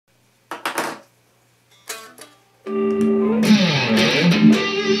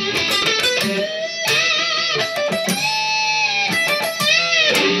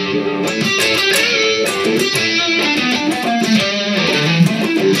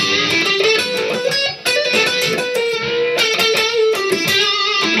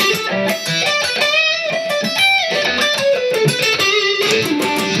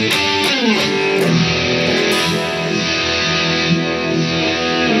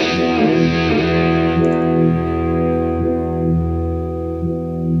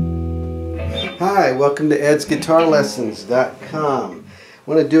Hi, welcome to edsguitarlessons.com. I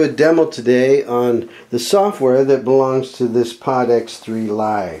want to do a demo today on the software that belongs to this Pod X3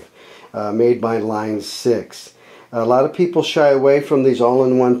 Live, made by Line 6. A lot of people shy away from these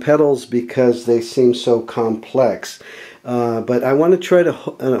all-in-one pedals because they seem so complex. But I want to try to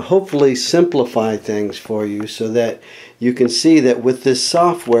hopefully simplify things for you so that you can see that with this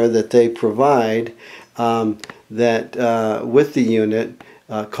software that they provide, with the unit,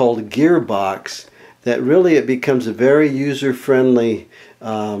 called Gearbox, that really it becomes a very user-friendly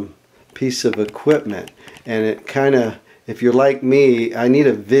piece of equipment. And it kind of, if you're like me, I need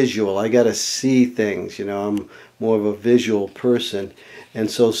a visual. I got to see things, you know. I'm more of a visual person,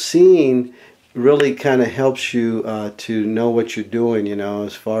 and so seeing really kind of helps you to know what you're doing, you know,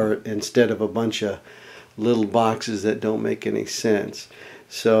 instead of a bunch of little boxes that don't make any sense.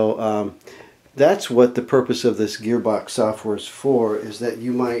 So that's what the purpose of this Gearbox software is for, is that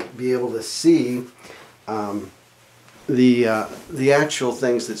you might be able to see the actual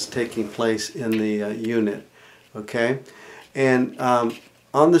things that's taking place in the unit. Okay, and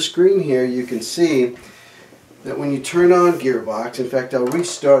on the screen here you can see that when you turn on Gearbox, in fact I'll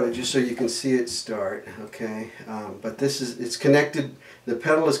restart it just so you can see it start. Okay, but it's connected. The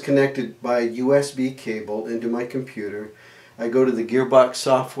pedal is connected by a USB cable into my computer. I go to the Gearbox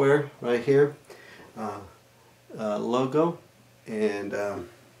software right here, logo, and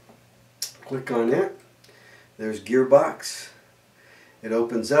click on it. There's Gearbox. It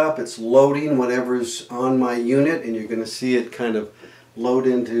opens up. It's loading whatever's on my unit, and you're going to see it kind of load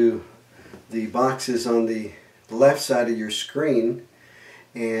into the boxes on the left side of your screen.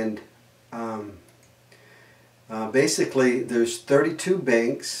 And basically there's 32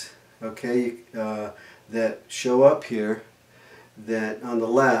 banks, okay, that show up here, that on the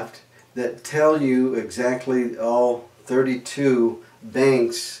left, that tell you exactly all 32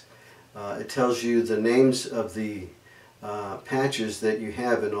 banks. It tells you the names of the patches that you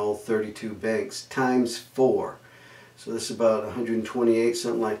have in all 32 banks times 4. So this is about 128,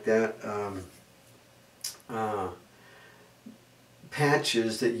 something like that,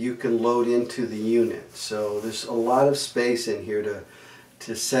 patches that you can load into the unit. So there's a lot of space in here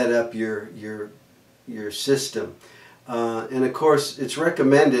to set up your system. And of course, it's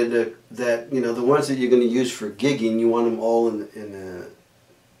recommended that, you know, the ones that you're going to use for gigging, you want them all in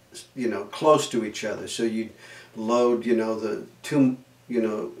you know, close to each other. So you load, you know, the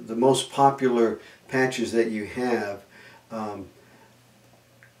most popular patches that you have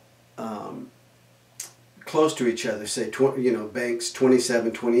close to each other. Say, you know, banks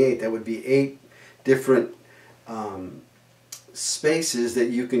 27, 28. That would be 8 different spaces that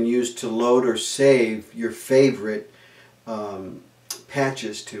you can use to load or save your favorite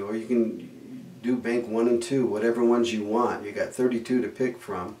patches to, or you can do bank 1 and 2, whatever ones you want. You got 32 to pick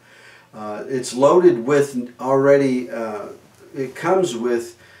from. It's loaded with already, it comes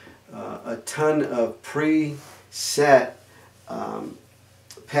with a ton of preset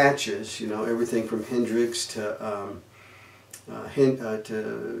patches, you know, everything from Hendrix to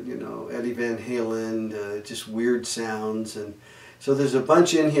you know, Eddie Van Halen, just weird sounds. And so there's a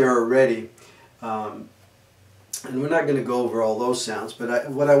bunch in here already. And we're not going to go over all those sounds, but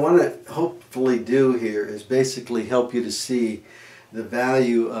what I want to hopefully do here is basically help you to see the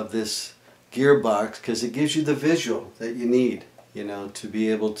value of this Gearbox, because it gives you the visual that you need, you know, to be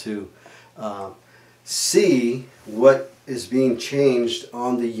able to see what is being changed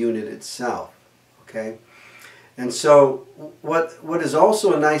on the unit itself. Okay, and so what is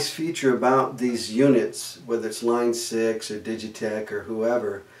also a nice feature about these units, whether it's Line 6 or Digitech or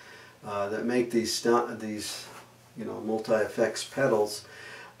whoever that make these you know, multi-effects pedals,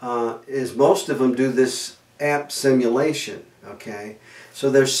 is most of them do this amp simulation. Okay, so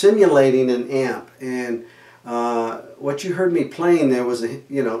they're simulating an amp, and what you heard me playing there was a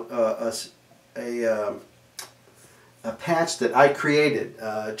patch that I created,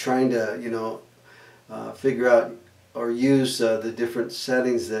 trying to, you know, figure out or use the different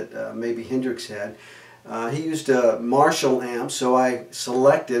settings that maybe Hendrix had. He used a Marshall amp, so I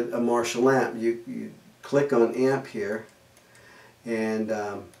selected a Marshall amp. You click on amp here, and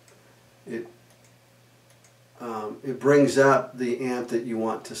it brings up the amp that you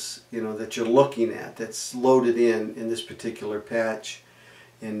want to, that you're looking at, that's loaded in this particular patch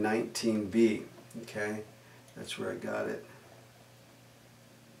in 19B. Okay, that's where I got it.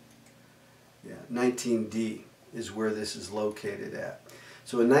 Yeah, 19D is where this is located at.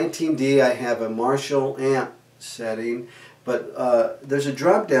 So in 19D I have a Marshall amp setting, but there's a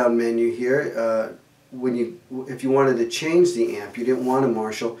drop-down menu here. If you wanted to change the amp, you didn't want a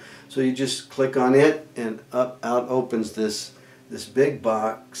Marshall, so you just click on it and out opens this big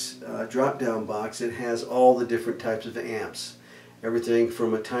box, drop-down box. It has all the different types of amps, everything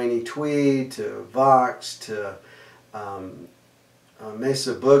from a tiny Tweed to Vox to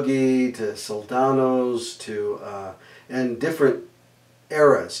Mesa Boogie to Soldanos to and different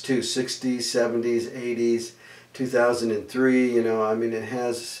eras too, 60s, 70s, 80s, 2003. I mean, it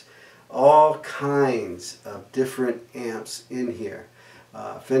has all kinds of different amps in here.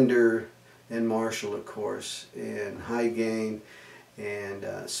 Fender and Marshall, of course, and high gain, and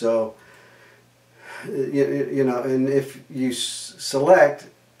so and if you select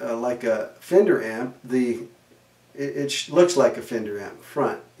like a Fender amp, it looks like a Fender amp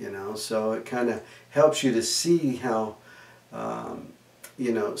front, so it kind of helps you to see how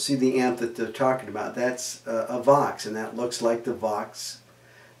see the amp that they're talking about. That's a Vox, and that looks like the Vox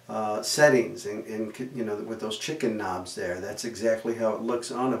settings, and with those chicken knobs there. That's exactly how it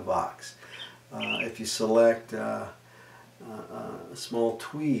looks on a Vox. If you select a small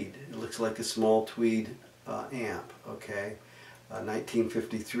Tweed, it looks like a small Tweed amp. Okay,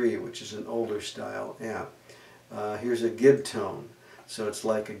 1953, which is an older style amp. Here's a Gibtone, so it's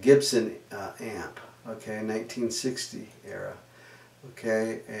like a Gibson amp. Okay, 1960 era.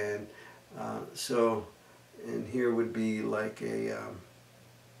 Okay, and and here would be like a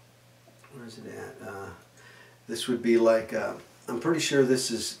where's it at? This would be like I'm pretty sure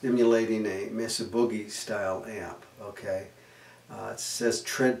this is emulating a Mesa Boogie style amp. Okay, it says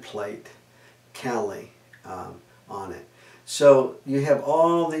tread plate Cali on it. So you have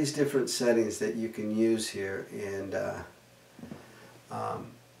all these different settings that you can use here, and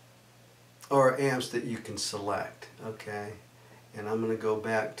or amps that you can select. Okay, and I'm going to go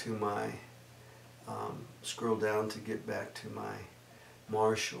back to my scroll down to get back to my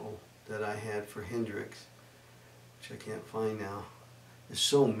Marshall that I had for Hendrix, which I can't find now. There's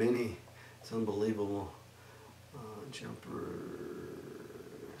so many, it's unbelievable. Jumper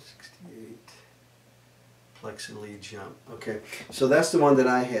 68 Plexi Jump. Okay, so that's the one that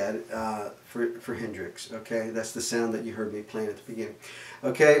I had for Hendrix. Okay, that's the sound that you heard me playing at the beginning.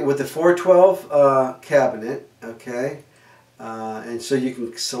 Okay, with the 412 cabinet. Okay, and so you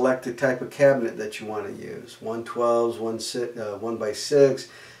can select the type of cabinet that you want to use. 112s, 1x6,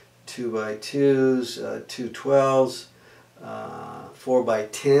 2x2s, 212s,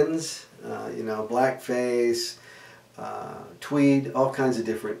 4x10s, blackface, Tweed, all kinds of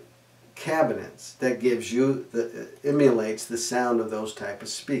different cabinets that gives you, emulates the sound of those type of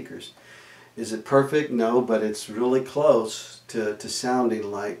speakers. Is it perfect? No, but it's really close to sounding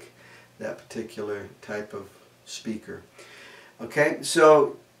like that particular type of speaker. Okay,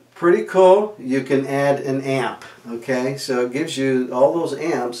 so pretty cool. You can add an amp. Okay, so it gives you all those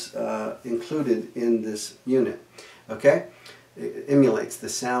amps included in this unit. Okay, it emulates the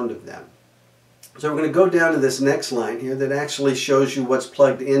sound of them. So we're going to go down to this next line here that actually shows you what's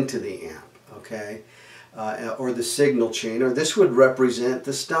plugged into the amp. Okay, or the signal chain, or this would represent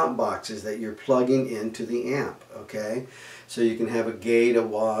the stomp boxes that you're plugging into the amp. Okay, so you can have a gate, a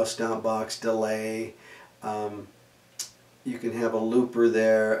wah, stomp box, delay. You can have a looper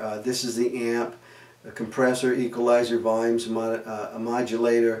there. This is the amp, a compressor, equalizer, volumes, a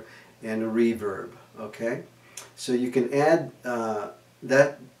modulator, and a reverb. Okay, so you can add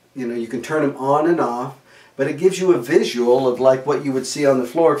that. You can turn them on and off, but it gives you a visual of like what you would see on the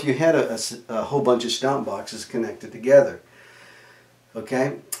floor if you had a whole bunch of stomp boxes connected together.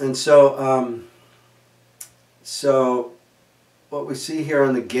 Okay, and so so what we see here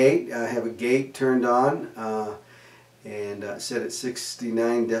on the gate, I have a gate turned on and set at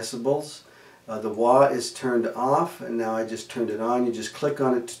 69 decibels. The wah is turned off, and now I just turned it on. You just click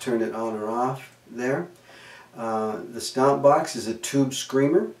on it to turn it on or off there. The stomp box is a tube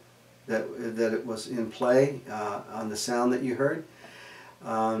screamer that it was in play on the sound that you heard.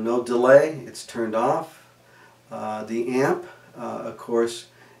 No delay, it's turned off. The amp, of course,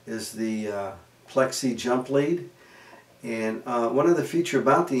 is the Plexi jump lead. And one other feature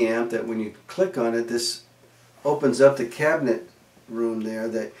about the amp that when you click on it, this opens up the cabinet room there,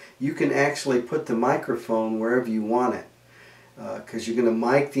 that you can actually put the microphone wherever you want it, because you're going to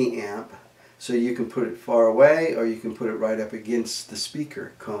mic the amp, so you can put it far away or you can put it right up against the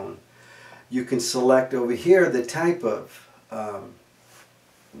speaker cone. you can select over here the type of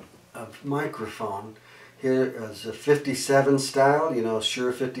microphone. Here is a 57 style, you know,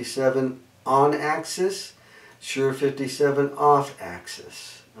 Shure 57 on axis, Shure 57 off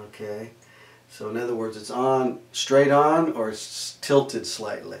axis. Okay, so in other words, it's on, straight on, or it's tilted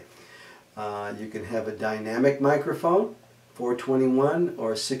slightly. You can have a dynamic microphone, 421,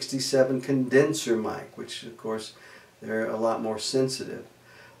 or a 67 condenser mic, which of course they're a lot more sensitive.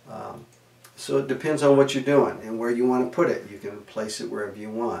 So it depends on what you're doing and where you want to put it. You can place it wherever you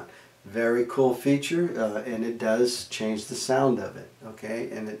want. Very cool feature, and it does change the sound of it. Okay,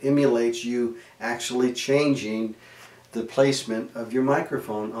 and it emulates you actually changing the placement of your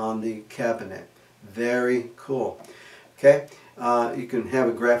microphone on the cabinet. Very cool. Okay, you can have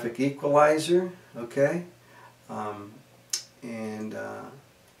a graphic equalizer. Okay, and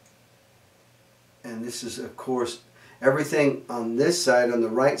this is, of course, everything on this side, on the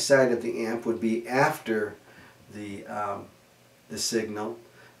right side of the amp, would be after the signal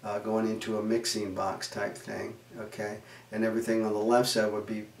going into a mixing box type thing. Okay, and everything on the left side would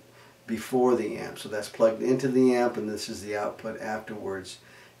be before the amp. So that's plugged into the amp, and this is the output afterwards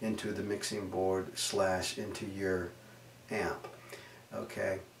into the mixing board / into your amp.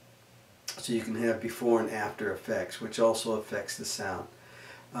 Okay, so you can have before and after effects, which also affects the sound.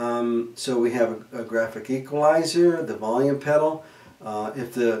 So we have a graphic equalizer, the volume pedal.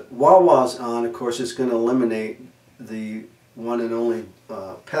 If the wah-wah's on, of course, it's going to eliminate the one and only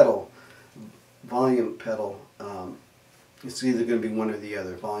pedal, volume pedal. It's either going to be one or the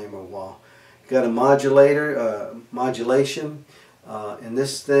other, volume or wah. Got a modulator, modulation. In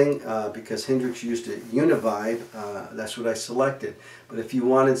this thing, because Hendrix used a Univibe, that's what I selected. But if you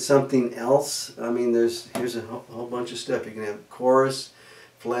wanted something else, I mean, here's a whole bunch of stuff. You can have chorus,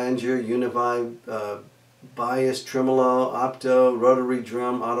 flanger, Univibe, bias, tremolo, opto, rotary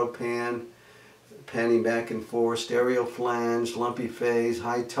drum, auto pan, panning back and forth, stereo flange, lumpy phase,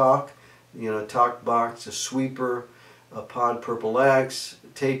 high talk, you know, talk box, a sweeper, a pod purple X,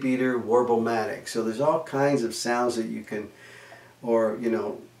 tape eater, warble-matic. So there's all kinds of sounds that you can, or, you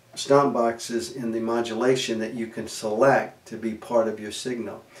know, stomp boxes in the modulation that you can select to be part of your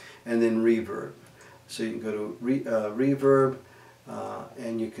signal. And then reverb. So you can go to reverb,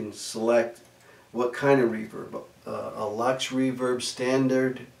 and you can select what kind of reverb. A Lux reverb,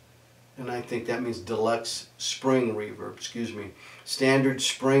 standard, and I think that means deluxe spring reverb, excuse me. Standard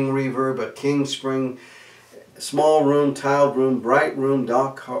spring reverb, a king spring, small room, tiled room, bright room,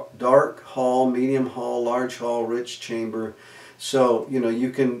 dark hall, medium hall, large hall, rich chamber. So, you know, you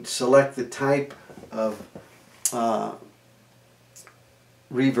can select the type of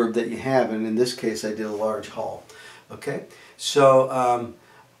reverb that you have, and in this case I did a large hall. Okay, so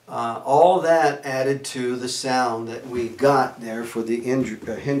all that added to the sound that we got there for the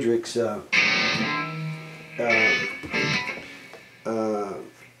Hendrix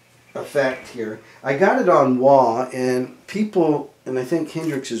effect here. I got it on wah, and people, and I think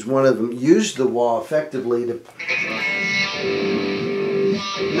Hendrix is one of them, used the wah effectively to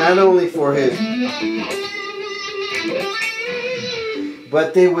not only for his,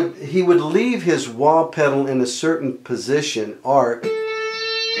 but he would leave his wah pedal in a certain position, arc,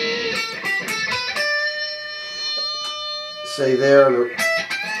 say there,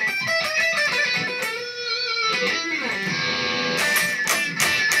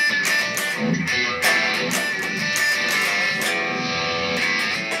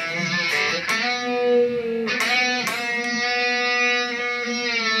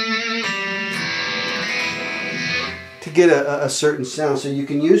 to get a certain sound. So you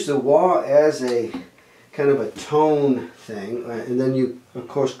can use the wah as a kind of a tone thing, and then you of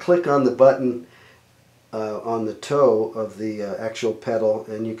course click on the button on the toe of the actual pedal,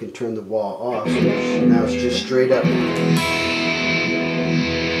 and you can turn the wah off. So now it's just straight up.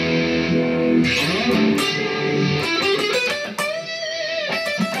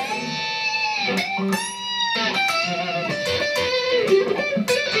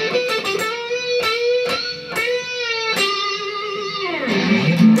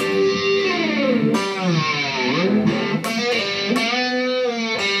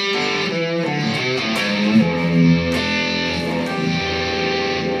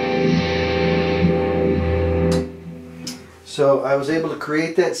 So I was able to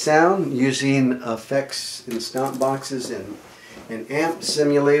create that sound using effects in stomp boxes and amp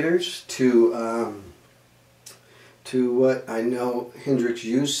simulators to what I know Hendrix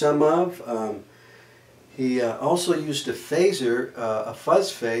used some of. He also used a phaser, a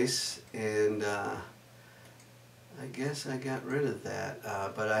fuzz face, and I guess I got rid of that.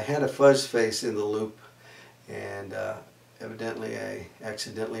 But I had a fuzz face in the loop, and evidently I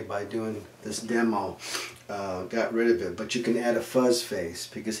accidentally, by doing this demo, got rid of it. But you can add a fuzz face,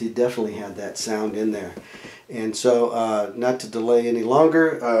 because he definitely had that sound in there. And so not to delay any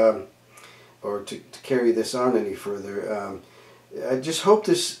longer, or to carry this on any further, I just hope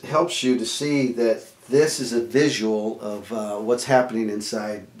this helps you to see that this is a visual of what's happening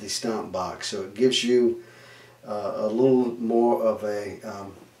inside the Stomp Box. So it gives you a little more of a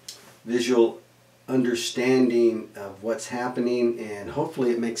visual understanding of what's happening, and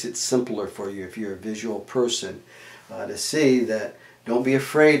hopefully it makes it simpler for you if you're a visual person to see that. Don't be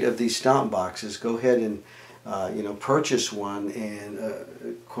afraid of these Stomp Boxes. Go ahead and purchase one, and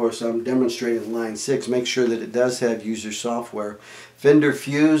of course I'm demonstrating line 6. Make sure that it does have user software. Fender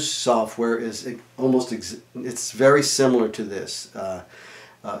Fuse software is it's very similar to this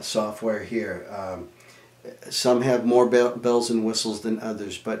software here. Some have more bells and whistles than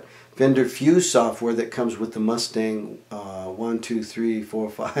others, but Fender Fuse software that comes with the Mustang 1, 2, 3, 4,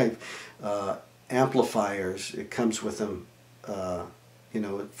 5 amplifiers, it comes with them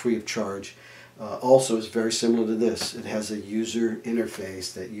free of charge. Also is very similar to this. It has a user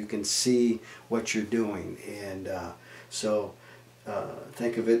interface that you can see what you're doing, and so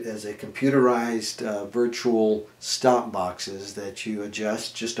think of it as a computerized virtual Stomp Boxes that you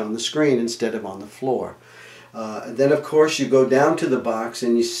adjust just on the screen instead of on the floor. Then of course you go down to the box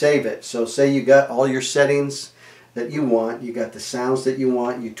and you save it. So say you got all your settings that you want, you got the sounds that you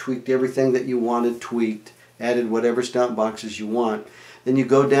want, you tweaked everything that you wanted tweaked, added whatever Stomp Boxes you want. Then you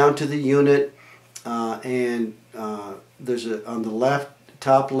go down to the unit, and there's on the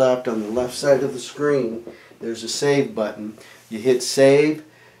top left, on the left side of the screen, there's a save button. You hit save,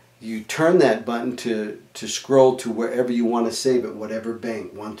 you turn that button to scroll to wherever you want to save it, whatever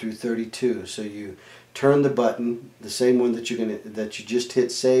bank, 1 through 32. So you turn the button, the same one that you just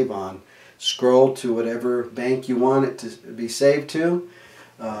hit save on, scroll to whatever bank you want it to be saved to.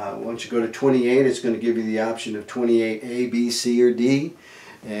 Once you go to 28, it's going to give you the option of 28A, B, C, or D.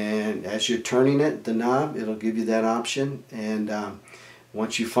 And as you're turning it, the knob, it'll give you that option. And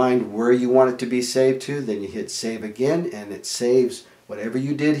once you find where you want it to be saved to, then you hit save again, and it saves whatever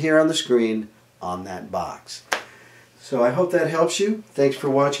you did here on the screen on that box. So I hope that helps you. Thanks for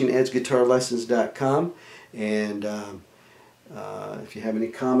watching edsguitarlessons.com. And if you have any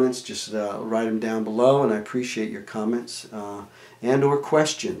comments, just write them down below, and I appreciate your comments and or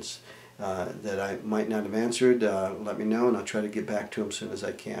questions that I might not have answered. Let me know, and I'll try to get back to them as soon as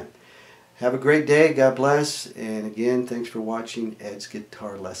I can. Have a great day. God bless. And again, thanks for watching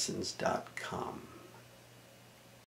edsguitarlessons.com.